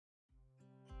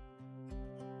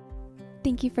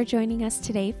Thank you for joining us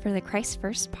today for the Christ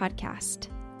First podcast.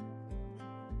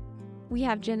 We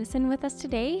have Jennison with us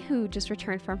today, who just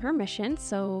returned from her mission.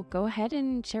 So go ahead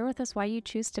and share with us why you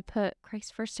choose to put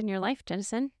Christ first in your life,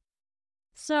 Jennison.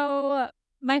 So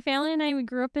my family and I, we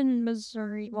grew up in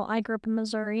Missouri. Well, I grew up in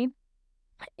Missouri.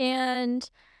 And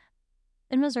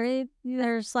in Missouri,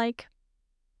 there's like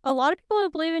a lot of people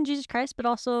who believe in Jesus Christ, but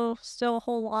also still a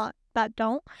whole lot that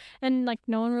don't. And like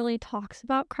no one really talks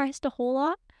about Christ a whole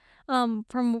lot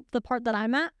from the part that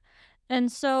I'm at.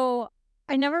 And so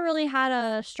I never really had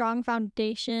a strong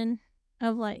foundation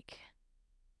of like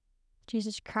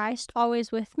Jesus Christ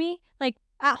always with me. Like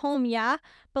at home, yeah,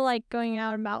 but like going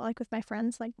out and about like with my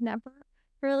friends, like never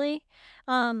really.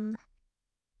 And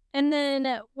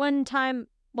then one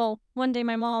day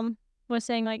my mom was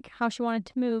saying like how she wanted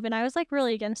to move, and I was like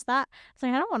really against that. I was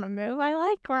like, I don't want to move. I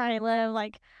like where I live.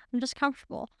 Like I'm just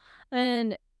comfortable.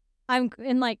 And I'm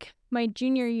in like my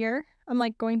junior year. I'm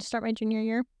like going to start my junior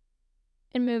year,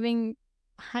 and moving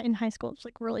in high school is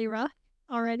like really rough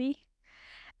already.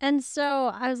 And so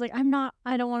I was like, I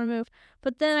don't want to move.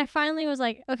 But then I finally was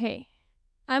like, okay,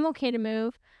 I'm okay to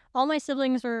move. All my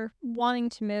siblings were wanting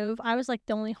to move. I was like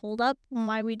the only holdup on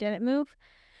why we didn't move.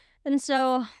 And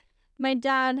so my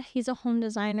dad, he's a home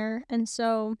designer. And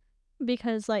so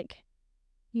because like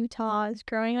Utah is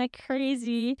growing like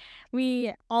crazy,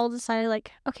 we all decided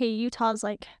like, okay, Utah's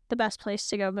like the best place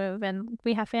to go move. And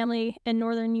we have family in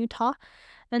northern Utah.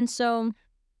 And so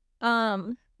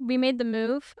we made the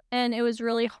move, and it was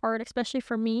really hard, especially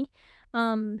for me.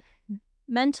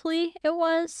 Mentally it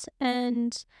was,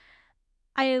 and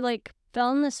I like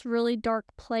fell in this really dark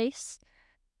place,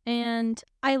 and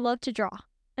I love to draw.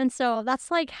 And so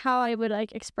that's like how I would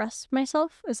like express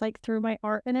myself, is like through my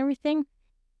art and everything.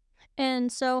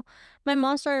 And so my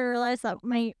mom started to realize that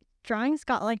my drawings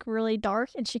got like really dark,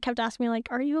 and she kept asking me like,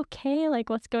 are you okay?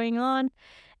 Like what's going on?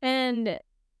 And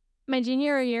my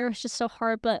junior year was just so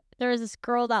hard, but there was this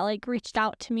girl that like reached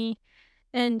out to me,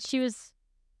 and she was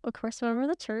of course a member of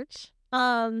the church.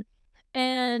 And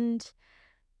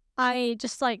I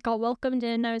just like got welcomed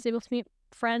in. I was able to meet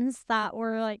friends that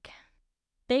were like,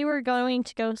 they were going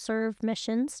to go serve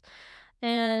missions,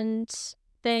 and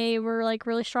they were like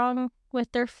really strong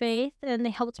with their faith, and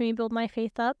they helped me build my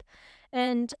faith up.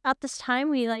 And at this time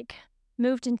we like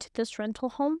moved into this rental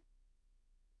home,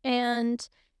 and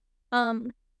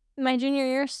my junior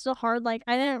year is still hard. Like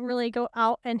I didn't really go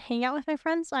out and hang out with my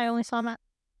friends. I only saw them at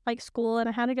like school, and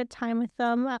I had a good time with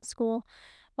them at school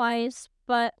wise.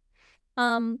 But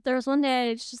there was one day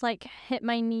I just like hit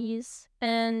my knees,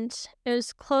 and it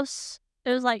was close.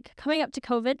 It was like coming up to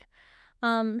COVID.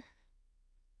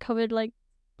 COVID like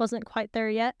wasn't quite there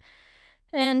yet.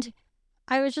 And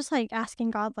I was just like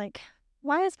asking God, like,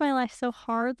 why is my life so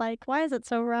hard? Like, why is it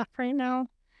so rough right now?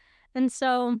 And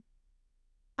so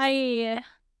I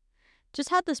just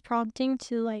had this prompting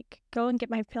to like go and get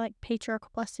my like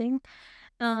patriarchal blessing.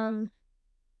 And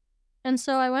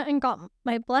so I went and got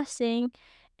my blessing,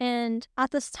 and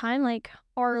at this time like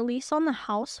our lease on the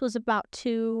house was about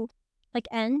to like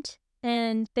end,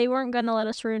 and they weren't going to let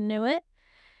us renew it.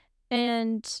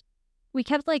 And we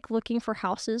kept like looking for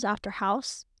houses after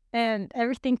house, and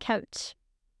everything kept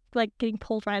like getting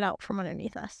pulled right out from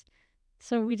underneath us.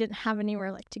 So we didn't have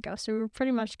anywhere like to go. So we were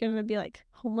pretty much going to be like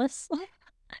homeless.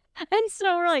 And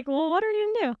so we're like, well, what are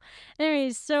we gonna do?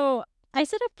 Anyways, so I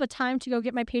set up a time to go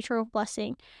get my patriarchal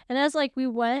blessing. And as like we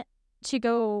went to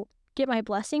go get my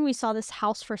blessing, we saw this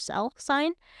house for sale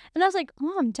sign. And I was like,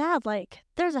 Mom, Dad, like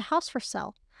there's a house for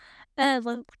sale. And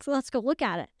let's go look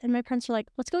at it. And my parents are like,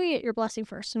 let's go get your blessing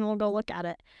first, and we'll go look at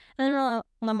it. And then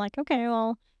I'm like, okay,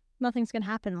 well, nothing's gonna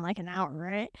happen in like an hour,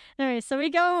 right? Anyway, so we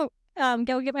go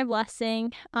get my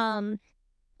blessing.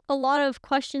 A lot of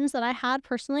questions that I had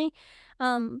personally,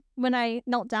 when I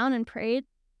knelt down and prayed,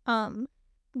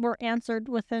 were answered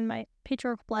within my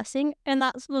patriarchal blessing, and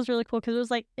that was really cool because it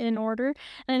was like in order.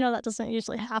 And I know that doesn't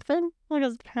usually happen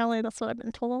because apparently that's what I've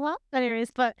been told a lot.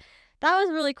 Anyways, but that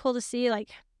was really cool to see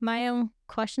like my own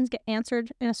questions get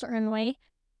answered in a certain way.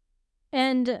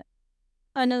 And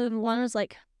another one was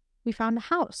like, we found a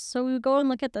house, so we would go and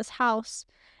look at this house,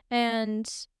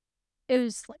 and it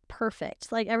was like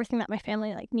perfect, like everything that my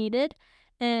family like needed.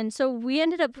 And so we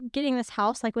ended up getting this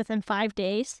house like within 5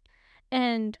 days,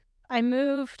 and I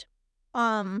moved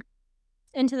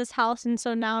into this house. And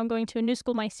so now I'm going to a new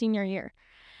school my senior year,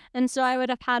 and so I would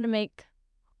have had to make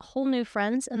whole new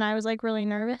friends, and I was like really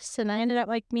nervous. And I ended up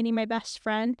like meeting my best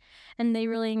friend, and they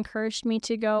really encouraged me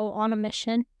to go on a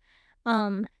mission,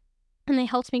 and they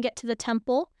helped me get to the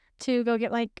temple to go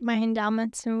get like my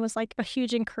endowments, and was like a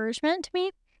huge encouragement to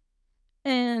me.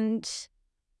 And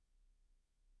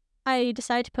I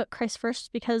decided to put Christ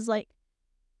first because, like,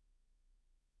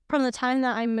 from the time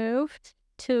that I moved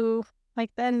to,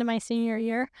 like, the end of my senior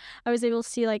year, I was able to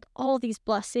see, like, all these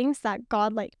blessings that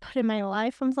God, like, put in my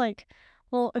life. I was like,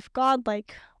 well, if God,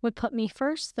 like, would put me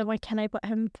first, then why can't I put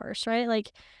him first, right?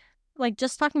 Like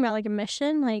just talking about, like, a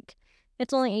mission, like,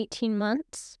 it's only 18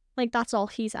 months. Like, that's all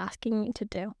he's asking me to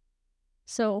do.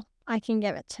 So I can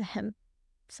give it to him.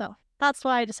 So that's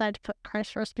why I decided to put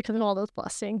Christ first, because of all those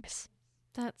blessings.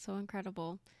 That's so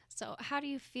incredible. So how do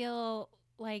you feel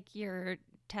like your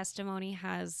testimony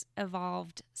has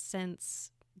evolved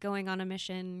since going on a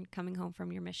mission, coming home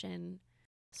from your mission?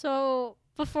 So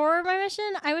before my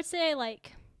mission, I would say,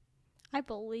 like, I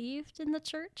believed in the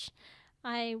church.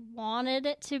 I wanted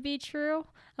it to be true.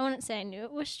 I wouldn't say I knew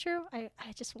it was true. I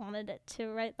just wanted it to,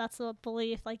 right? That's a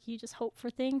belief, like, you just hope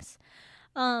for things.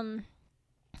 And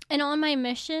on my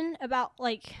mission, about,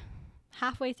 like,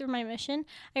 halfway through my mission,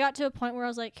 I got to a point where I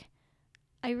was like,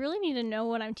 I really need to know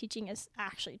what I'm teaching is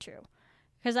actually true.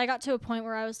 Because I got to a point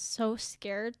where I was so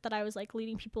scared that I was, like,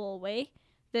 leading people away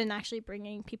than actually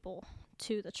bringing people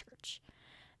to the church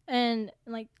and,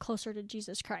 like, closer to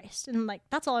Jesus Christ. And, like,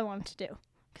 that's all I wanted to do.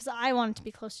 Because I wanted to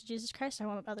be close to Jesus Christ. I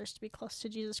wanted others to be close to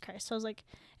Jesus Christ. So I was like,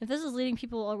 if this is leading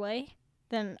people away,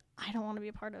 then I don't want to be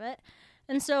a part of it.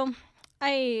 And so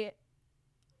there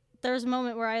was a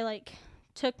moment where I, like,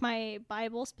 took my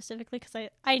Bible specifically, because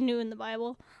I knew in the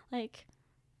Bible, like,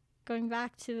 going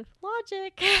back to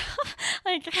logic,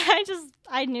 like,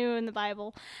 I knew in the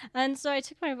Bible. And so I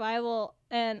took my Bible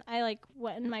and I, like,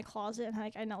 went in my closet and,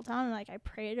 like, I knelt down and, like, I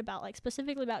prayed about, like,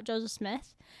 specifically about Joseph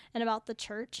Smith and about the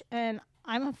church. And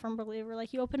I'm a firm believer,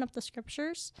 like, you open up the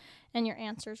scriptures and your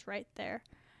answer's right there.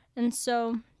 And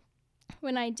so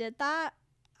when I did that,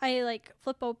 I, like,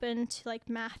 flip open to, like,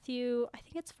 Matthew, I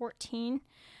think it's 14,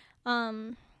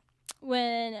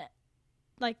 when,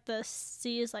 like, the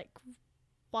sea is, like,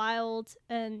 wild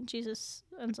and Jesus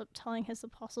ends up telling his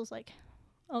apostles, like,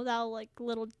 oh, thou, like,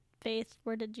 little faith,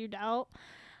 where did you doubt?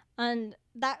 And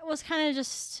that was kind of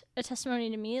just a testimony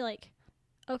to me, like,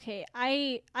 okay,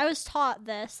 I was taught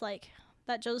this, like,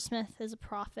 that Joseph Smith is a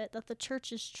prophet, that the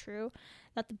church is true,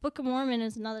 that the Book of Mormon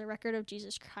is another record of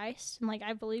Jesus Christ, and, like,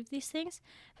 I believe these things,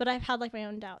 but I've had, like, my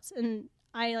own doubts. And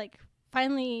I, like,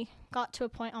 finally got to a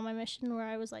point on my mission where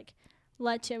I was, like,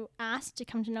 led to ask to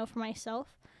come to know for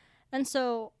myself. And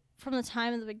so from the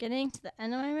time of the beginning to the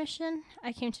end of my mission,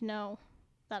 I came to know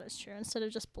that is true instead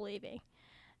of just believing.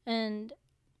 And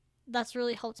that's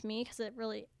really helped me, because it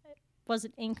really was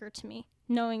an anchor to me,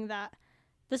 knowing that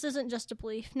this isn't just a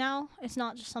belief now. It's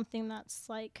not just something that's,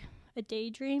 like, a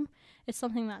daydream. It's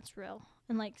something that's real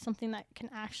and, like, something that can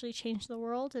actually change the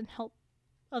world and help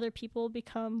other people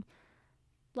become,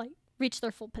 like, reach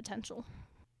their full potential.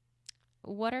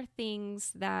 What are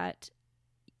things that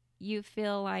you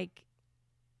feel like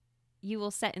you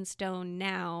will set in stone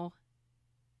now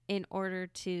in order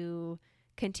to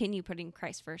continue putting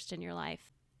Christ first in your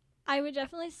life? I would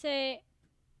definitely say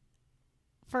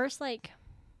first, like,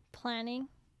 planning.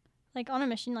 Like, on a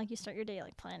mission, like, you start your day,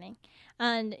 like, planning,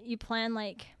 and you plan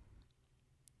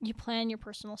your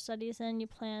personal studies, and you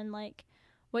plan, like,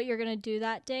 what you're gonna do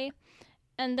that day.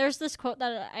 And there's this quote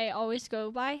that I always go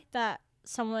by that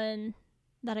someone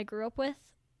that I grew up with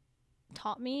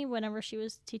taught me whenever she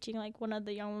was teaching, like, one of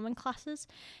the young women classes.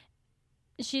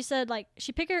 She said, like,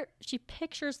 she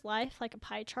pictures life like a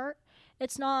pie chart.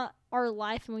 It's not our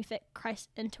life and we fit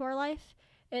Christ into our life.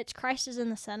 It's Christ is in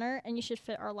the center, and you should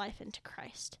fit our life into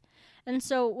Christ. And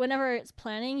so whenever it's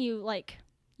planning, you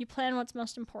plan what's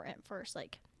most important first.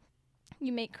 Like,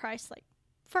 you make Christ, like,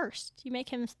 first. You make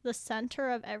him the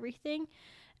center of everything.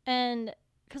 And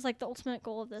because, like, the ultimate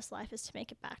goal of this life is to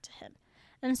make it back to him.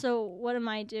 And so what am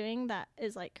I doing that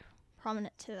is, like,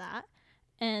 prominent to that?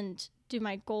 And do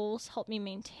my goals help me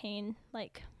maintain,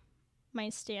 like, my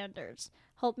standards?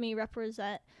 Help me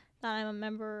represent that I'm a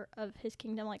member of his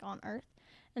kingdom, like, on earth?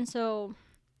 And so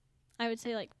I would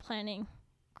say, like, planning,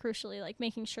 crucially, like,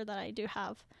 making sure that I do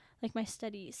have, like, my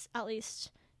studies, at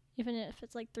least, even if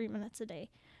it's, like, 3 minutes a day,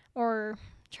 or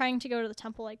trying to go to the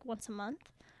temple, like, once a month.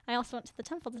 I also went to the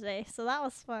temple today, so that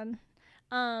was fun.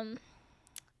 And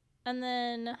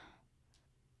then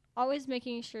always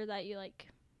making sure that you, like,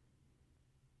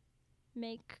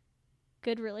 make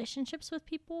good relationships with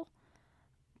people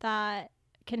that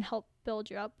can help build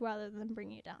you up rather than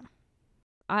bring you down.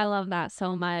 I love that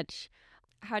so much.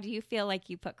 How do you feel like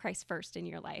you put Christ first in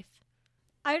your life?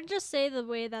 I would just say the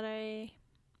way that I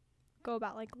go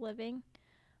about, like, living.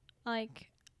 Like,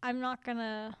 I'm not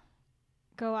gonna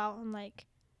go out and, like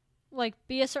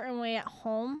be a certain way at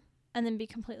home and then be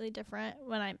completely different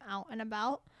when I'm out and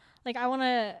about. Like, I want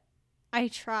to I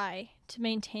try to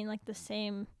maintain like the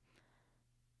same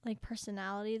like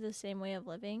personality, the same way of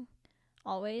living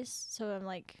always. So I'm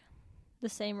like the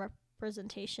same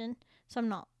representation. So I'm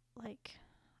not like,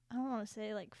 I don't want to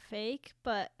say like fake,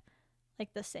 but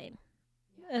like the same.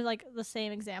 Like the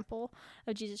same example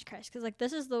of Jesus Christ. Because like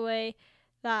this is the way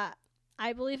that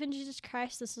I believe in Jesus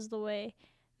Christ. This is the way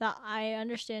that I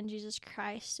understand Jesus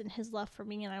Christ and his love for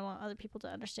me, and I want other people to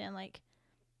understand like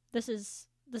this is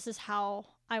how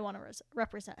I want to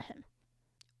represent him.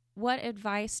 What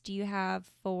advice do you have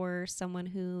for someone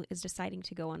who is deciding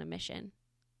to go on a mission?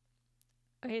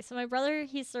 Okay, so my brother,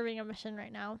 he's serving a mission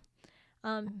right now.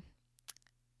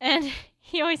 And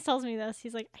he always tells me this.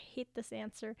 He's like, I hate this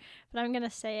answer, but I'm going to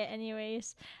say it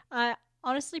anyways.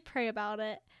 Honestly, pray about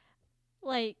it.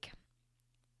 Like,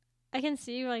 I can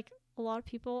see, like, a lot of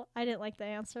people, I didn't like the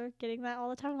answer, getting that all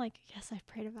the time. Like, yes, I've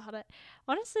prayed about it.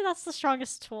 Honestly, that's the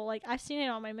strongest tool. Like, I've seen it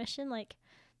on my mission. Like,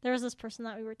 there was this person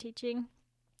that we were teaching,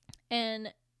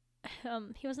 and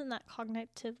he wasn't that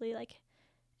cognitively, like,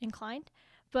 inclined,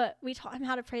 but we taught him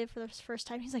how to pray for the first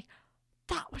time. He's like,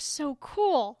 that was so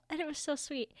cool, and it was so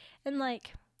sweet. And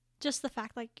like just the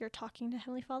fact like you're talking to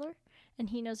Heavenly Father and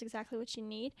he knows exactly what you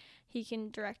need. He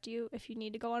can direct you if you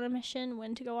need to go on a mission,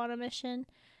 when to go on a mission.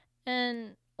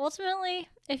 And ultimately,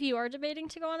 if you are debating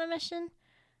to go on a mission,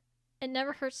 it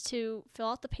never hurts to fill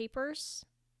out the papers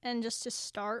and just to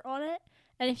start on it.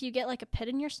 And if you get like a pit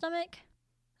in your stomach,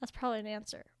 that's probably an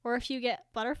answer. Or if you get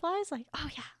butterflies, like, oh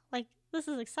yeah, like this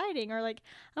is exciting, or like,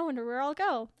 I wonder where I'll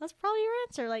go. That's probably your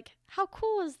answer. Like, how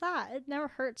cool is that? It never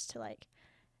hurts to like,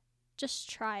 just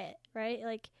try it, right?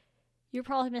 Like, you're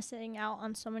probably missing out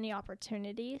on so many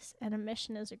opportunities, and a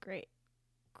mission is a great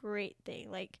thing.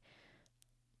 Like,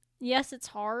 yes, it's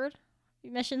hard.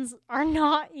 Missions are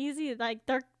not easy. Like,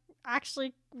 they're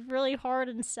actually really hard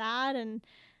and sad and,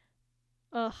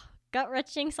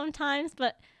 gut-wrenching sometimes,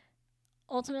 but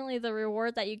ultimately the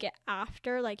reward that you get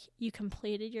after like you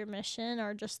completed your mission,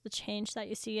 or just the change that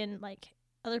you see in like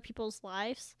other people's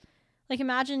lives. Like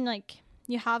imagine like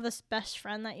you have this best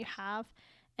friend that you have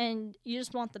and you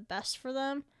just want the best for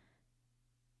them.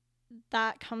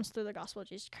 That comes through the gospel of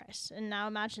Jesus Christ. And now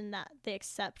imagine that they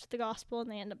accept the gospel and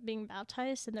they end up being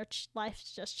baptized and their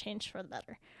life's just changed for the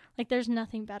better. Like there's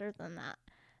nothing better than that.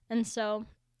 And so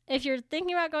if you're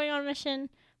thinking about going on a mission,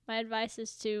 my advice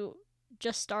is to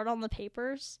just start on the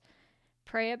papers,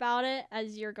 pray about it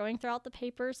as you're going throughout the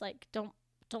papers. Like don't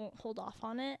hold off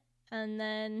on it, and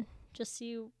then just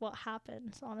see what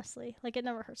happens. Honestly, like it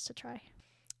never hurts to try.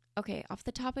 Okay, off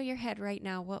the top of your head right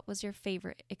now, what was your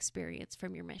favorite experience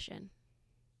from your mission?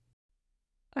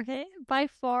 Okay, by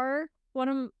far one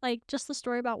of like just the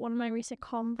story about one of my recent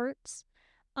converts.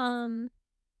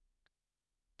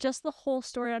 Just the whole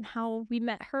story on how we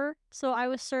met her. So I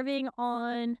was serving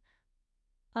on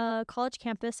a college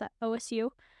campus at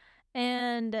OSU,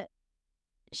 and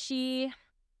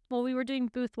we were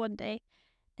doing booth one day,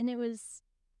 and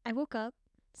I woke up.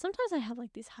 Sometimes I have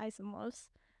like these highs and lows.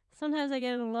 Sometimes I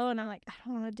get in a low and I'm like, I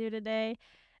don't want to do today.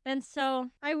 And so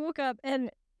I woke up and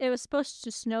it was supposed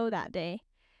to snow that day.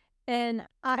 And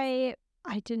I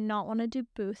did not want to do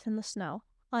booth in the snow.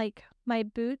 Like my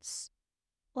boots,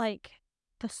 like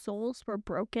the soles were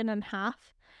broken in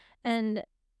half, and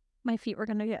my feet were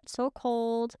going to get so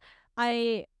cold.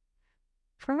 I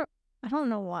don't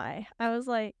know why. I was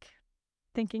like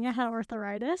thinking I had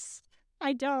arthritis.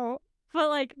 I don't. But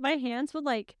like my hands would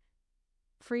like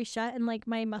freeze shut, and like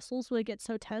my muscles would get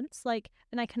so tense, like,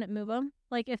 and I couldn't move them.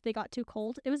 Like if they got too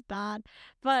cold, it was bad.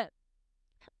 But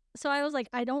so I was like,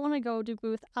 I don't want to go do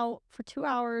booth out for 2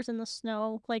 hours in the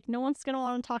snow. Like no one's going to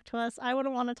want to talk to us. I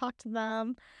wouldn't want to talk to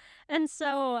them. And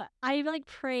so I like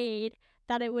prayed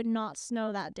that it would not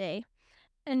snow that day.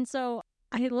 And so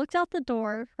I looked out the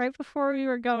door right before we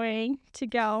were going to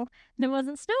go, and it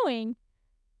wasn't snowing.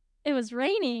 It was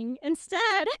raining instead.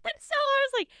 And so I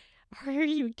was like, are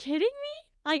you kidding me?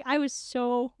 Like, I was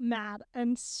so mad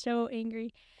and so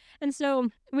angry. And so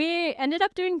we ended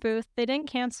up doing booth. They didn't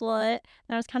cancel it.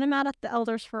 And I was kind of mad at the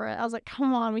elders for it. I was like,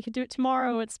 come on, we could do it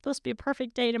tomorrow. It's supposed to be a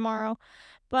perfect day tomorrow.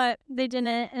 But they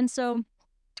didn't. And so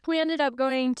we ended up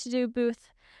going to do booth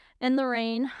in the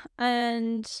rain.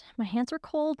 And my hands were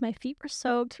cold. My feet were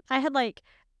soaked. I had like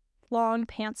long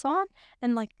pants on,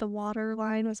 and like the water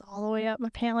line was all the way up my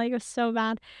pant leg. It was so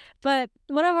bad. But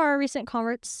one of our recent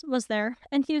converts was there,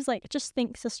 and he was like, just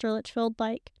think, Sister Litchfield,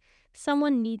 like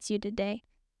someone needs you today.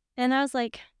 And I was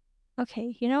like,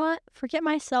 okay, you know what, forget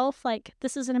myself, like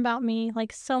this isn't about me,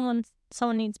 like someone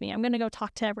needs me. I'm gonna go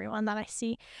talk to everyone that I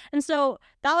see. And so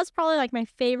that was probably like my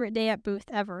favorite day at booth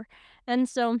ever. And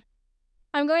so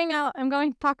I'm going out, I'm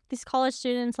going to talk to these college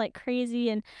students like crazy,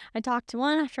 and I talk to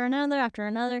one after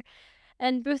another,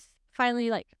 and Booth finally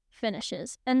like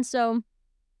finishes. And so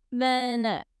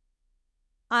then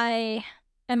I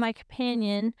and my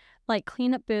companion like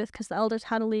clean up Booth because the elders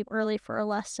had to leave early for a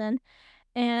lesson.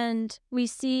 And we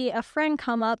see a friend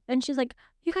come up and she's like,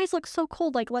 "You guys look so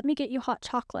cold, like let me get you hot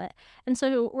chocolate." And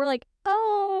so we're like,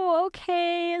 "Oh,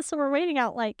 okay." So we're waiting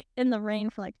out like in the rain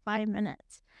for like 5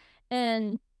 minutes.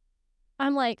 And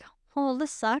I'm like, "Oh,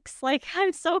 this sucks. Like,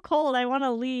 I'm so cold. I want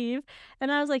to leave."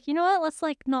 And I was like, "You know what? Let's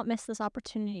like not miss this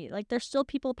opportunity. Like, there's still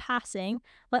people passing.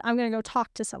 I'm going to go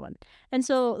talk to someone." And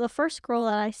so the first girl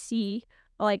that I see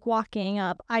like walking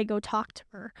up, I go talk to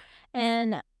her.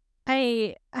 And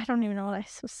I don't even know what I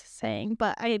was saying,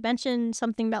 but I mentioned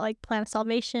something about like plan of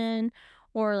salvation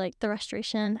or like the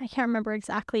restoration. I can't remember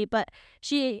exactly, but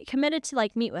she committed to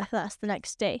like meet with us the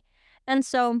next day. And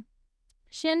so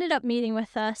she ended up meeting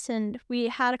with us, and we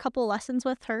had a couple lessons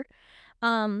with her.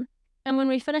 Um, and when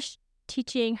we finished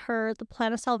teaching her the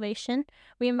plan of salvation,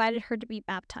 we invited her to be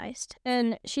baptized.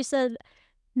 And she said,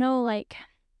 "No, like,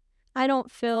 I don't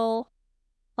feel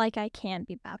like I can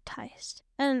be baptized."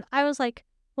 And I was like,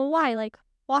 "Well, why? Like,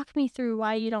 walk me through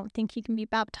why you don't think you can be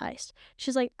baptized."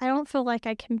 She's like, "I don't feel like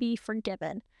I can be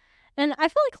forgiven." And I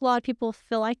feel like a lot of people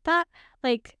feel like that,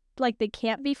 like they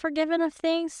can't be forgiven of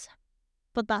things,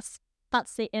 but that's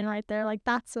Satan right there. Like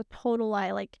that's a total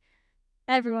lie. Like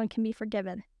everyone can be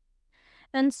forgiven.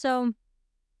 And so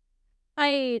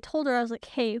I told her, I was like,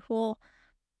 "Hey, well,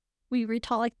 we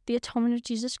retaught like the atonement of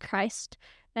Jesus Christ,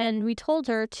 and we told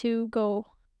her to go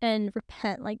and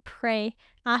repent, like pray,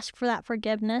 ask for that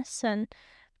forgiveness, and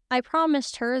I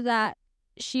promised her that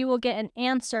she will get an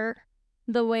answer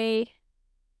the way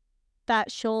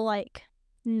that she'll like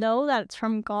know that it's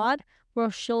from God,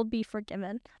 where she'll be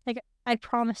forgiven." Like I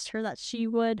promised her that she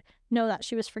would know that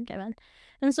she was forgiven.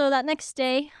 And so that next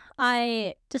day,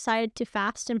 I decided to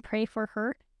fast and pray for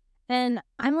her. And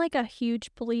I'm like a huge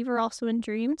believer also in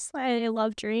dreams. I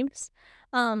love dreams.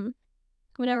 Um,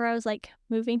 Whenever I was like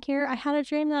moving here, I had a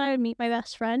dream that I would meet my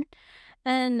best friend.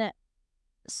 And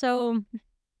so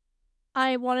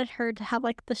I wanted her to have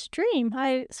like this dream.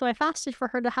 So I fasted for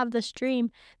her to have this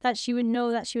dream that she would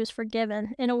know that she was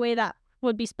forgiven in a way that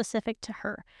would be specific to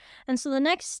her. And so the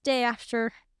next day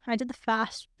after I did the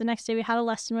fast, the next day we had a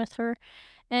lesson with her,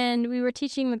 and we were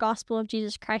teaching the gospel of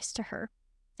Jesus Christ to her.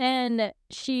 And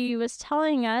she was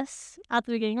telling us at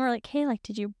the beginning, we're like, "Hey, like,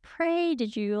 did you pray?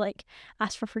 Did you like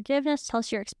ask for forgiveness? Tell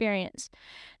us your experience."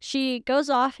 She goes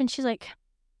off and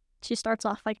she starts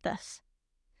off like this.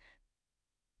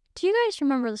 "Do you guys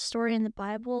remember the story in the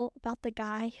Bible about the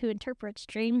guy who interprets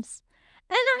dreams?"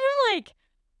 And I'm like,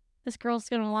 this girl's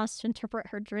going to want us to interpret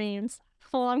her dreams.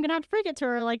 Well, I'm going to have to break it to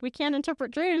her. Like, we can't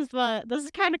interpret dreams, but this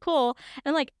is kind of cool.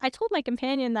 And, like, I told my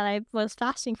companion that I was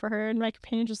fasting for her, and my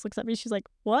companion just looks at me. She's like,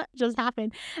 "What just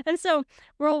happened?" And so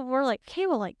we're like, "Okay,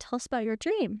 well, like, tell us about your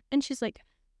dream." And she's like,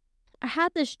 "I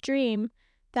had this dream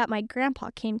that my grandpa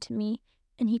came to me,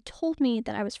 and he told me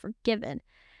that I was forgiven."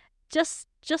 Just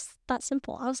that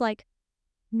simple. I was like,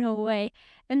 "No way."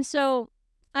 And so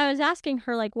I was asking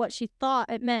her like what she thought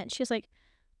it meant. She's like,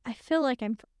 "I feel like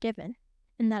I'm forgiven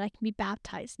and that I can be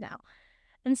baptized now."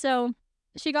 And so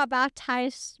she got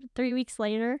baptized 3 weeks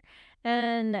later,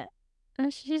 and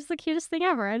she's the cutest thing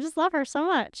ever. I just love her so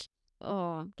much.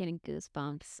 Oh, I'm getting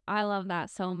goosebumps. I love that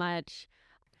so much.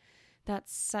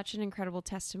 That's such an incredible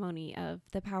testimony of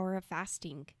the power of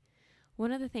fasting.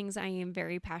 One of the things I am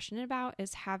very passionate about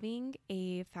is having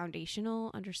a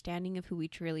foundational understanding of who we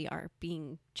truly are,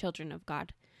 being children of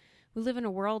God. We live in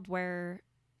a world where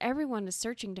everyone is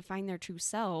searching to find their true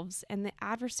selves, and the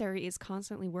adversary is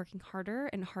constantly working harder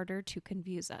and harder to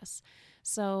confuse us.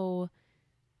 So,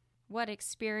 what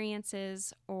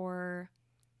experiences or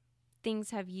things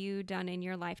have you done in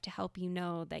your life to help you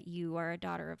know that you are a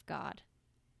daughter of God?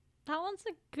 That one's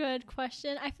a good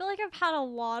question. I feel like I've had a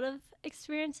lot of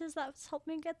experiences that's helped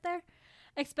me get there.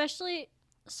 Especially,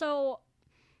 so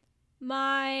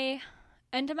my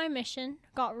end of my mission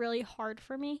got really hard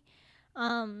for me.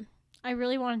 I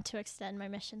really wanted to extend my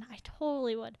mission. I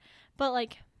totally would. But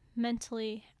like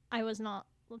mentally, I was not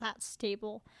that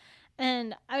stable.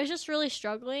 And I was just really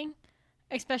struggling,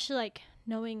 especially like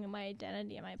knowing my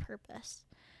identity and my purpose.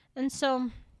 And so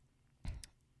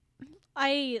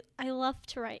I love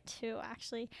to write too,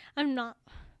 actually. I'm not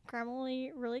grammarly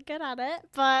really good at it,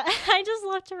 but I just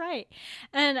love to write.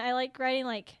 And I like writing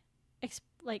like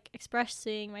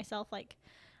expressing myself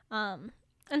and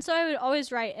so I would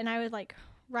always write, and I would like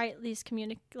write these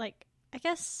I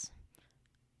guess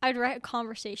I'd write a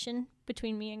conversation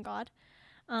between me and God.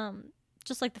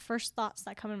 just like the first thoughts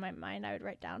that come in my mind, I would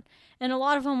write down. And a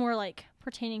lot of them were like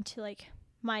pertaining to like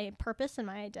my purpose and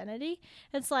my identity.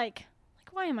 It's like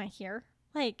why am I here?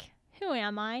 Like, who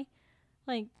am I?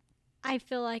 Like, I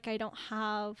feel like I don't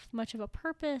have much of a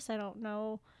purpose. I don't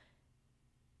know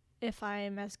if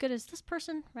I'm as good as this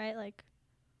person, right? Like,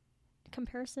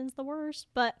 comparison's the worst.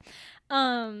 But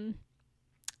I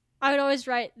would always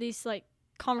write these like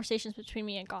conversations between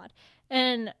me and God.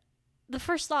 And the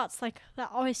first thoughts like that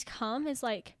always come is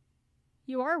like,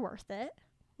 you are worth it.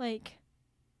 Like,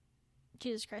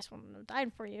 Jesus Christ wouldn't have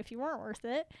died for you if you weren't worth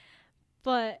it.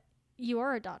 But you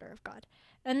are a daughter of God.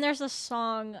 And there's a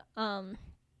song, God,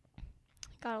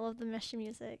 I love the mission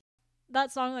music.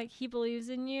 That song, like, He Believes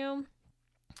in You,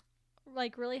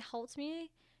 like, really helped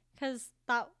me, because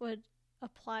that would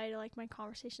apply to, like, my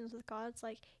conversations with God. It's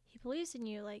like, He believes in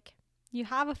you. Like, you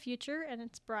have a future, and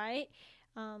it's bright.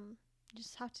 You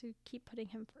just have to keep putting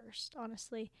Him first,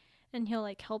 honestly. And He'll,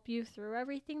 like, help you through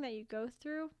everything that you go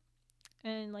through.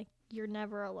 And, like, you're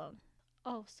never alone.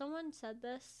 Oh, someone said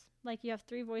this. Like, you have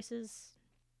 3 voices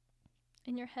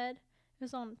in your head. It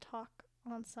was on talk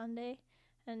on Sunday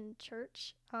in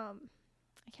church. I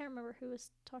can't remember who was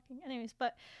talking. Anyways,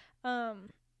 but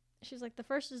she's like, the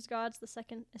first is God's, the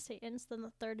second is Satan's, then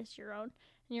the third is your own.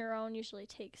 And your own usually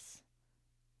takes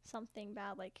something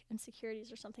bad, like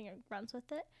insecurities or something, and runs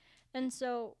with it. And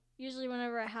so usually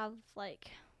whenever I have like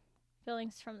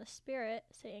feelings from the Spirit,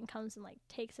 Satan comes and like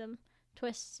takes him,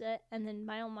 twists it, and then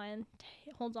my own mind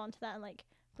holds on to that and like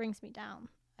brings me down.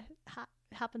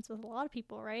 It happens with a lot of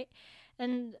people, right?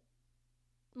 And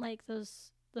like the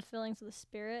feelings of the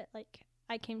Spirit, like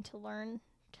I came to learn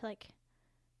to like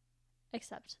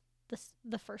accept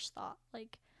the first thought,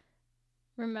 like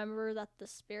remember that the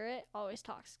Spirit always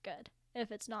talks good.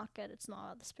 If it's not good, it's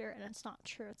not of the Spirit, and it's not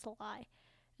true, it's a lie.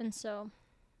 And so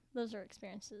those are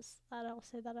experiences that I'll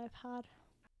say that I've had.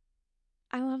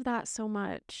 I love that so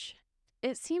much.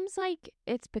 It seems like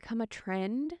it's become a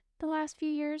trend the last few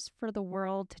years for the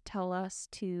world to tell us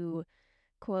to,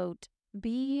 quote,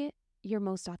 be your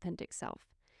most authentic self.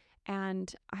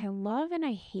 And I love and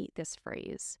I hate this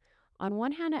phrase. On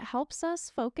one hand, it helps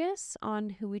us focus on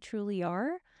who we truly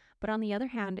are, but on the other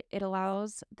hand, it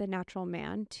allows the natural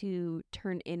man to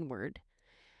turn inward.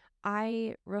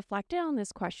 I reflected on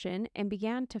this question and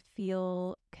began to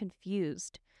feel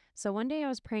confused. So one day I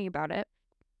was praying about it,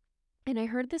 and I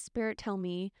heard the Spirit tell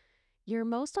me, your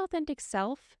most authentic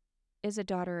self is a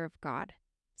daughter of God.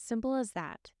 Simple as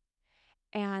that.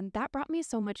 And that brought me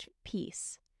so much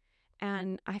peace.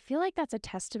 And I feel like that's a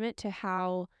testament to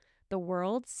how the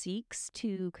world seeks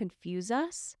to confuse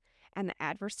us and the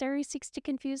adversary seeks to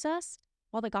confuse us,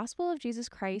 while the gospel of Jesus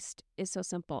Christ is so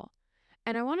simple.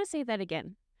 And I want to say that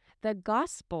again. The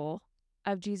gospel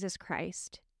of Jesus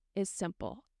Christ is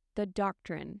simple. The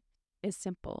doctrine is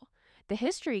simple. The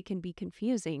history can be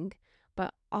confusing,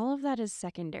 but all of that is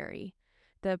secondary.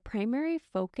 The primary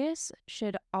focus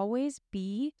should always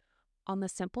be on the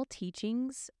simple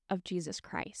teachings of Jesus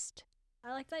Christ.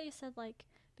 I like that you said, like,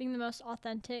 being the most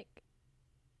authentic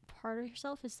part of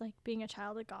yourself is, like, being a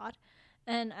child of God.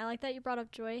 And I like that you brought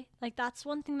up joy. Like, that's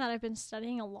one thing that I've been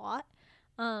studying a lot,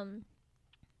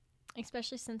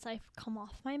 especially since I've come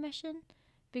off my mission.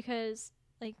 Because,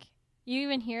 like, you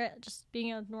even hear it just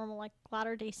being a normal, like,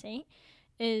 Latter-day Saint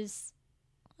is,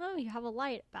 oh, you have a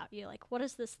light about you. Like, what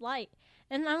is this light?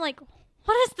 And I'm like,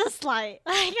 what is this light?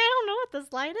 Like, I don't know what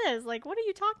this light is. Like, what are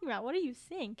you talking about? What are you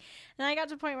seeing? And I got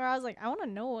to a point where I was like, I want to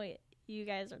know what you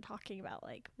guys are talking about.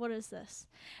 Like, what is this?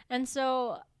 And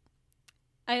so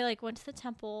I, like, went to the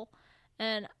temple,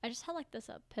 and I just had, like, this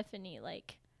epiphany,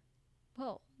 like,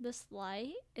 whoa, this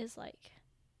light is, like,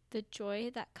 the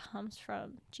joy that comes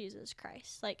from Jesus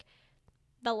Christ. Like,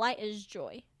 the light is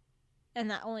joy, and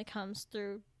that only comes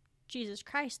through Jesus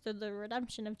Christ, through the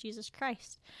redemption of Jesus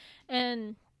Christ.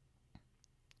 And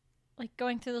like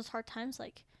going through those hard times,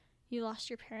 like you lost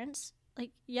your parents,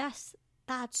 like, yes,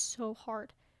 that's so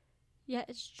hard, yet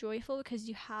it's joyful because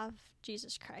you have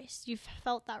Jesus Christ. You've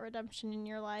felt that redemption in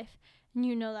your life, and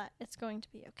you know that it's going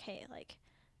to be okay. Like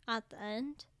at the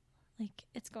end, like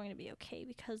it's going to be okay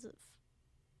because of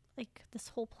like this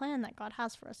whole plan that God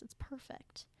has for us. It's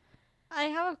perfect. I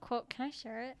have a quote. Can I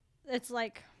share it? It's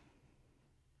like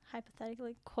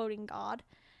hypothetically quoting God.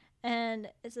 And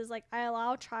it says, like, I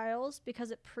allow trials because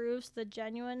it proves the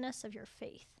genuineness of your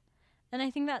faith. And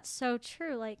I think that's so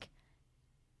true. Like,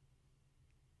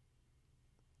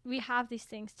 we have these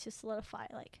things to solidify.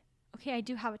 Like, okay, I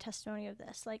do have a testimony of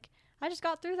this. Like, I just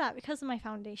got through that because of my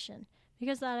foundation.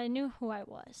 Because that I knew who I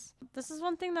was. This is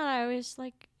one thing that I always,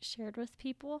 like, shared with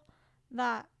people.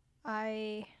 That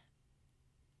I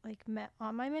like met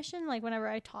on my mission, like whenever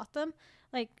I taught them,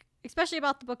 like especially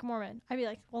about the Book of Mormon, I'd be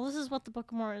like, well, this is what the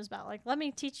Book of Mormon is about. Like, let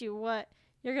me teach you what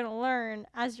you're going to learn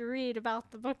as you read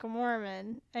about the Book of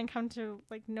Mormon and come to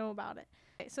like know about it.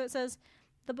 Okay, so it says,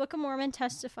 the Book of Mormon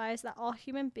testifies that all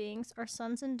human beings are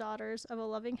sons and daughters of a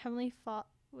loving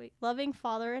loving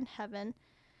Father in heaven,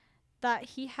 that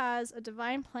he has a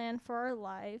divine plan for our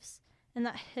lives, and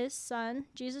that his Son,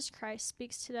 Jesus Christ,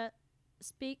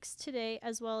 speaks today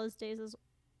as well as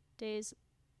days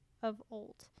of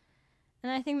old.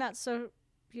 And I think that's so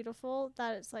beautiful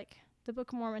that it's like the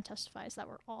Book of Mormon testifies that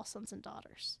we're all sons and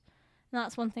daughters. And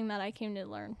that's one thing that I came to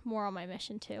learn more on my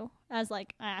mission too, as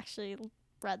like I actually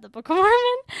read the Book of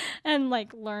Mormon and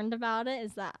like learned about it,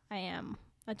 is that I am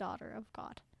a daughter of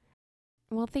God.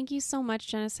 Well, thank you so much,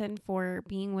 Jennison, for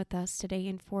being with us today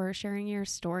and for sharing your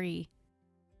story.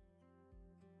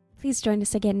 Please join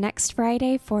us again next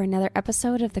Friday for another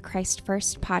episode of the Christ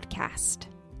First podcast.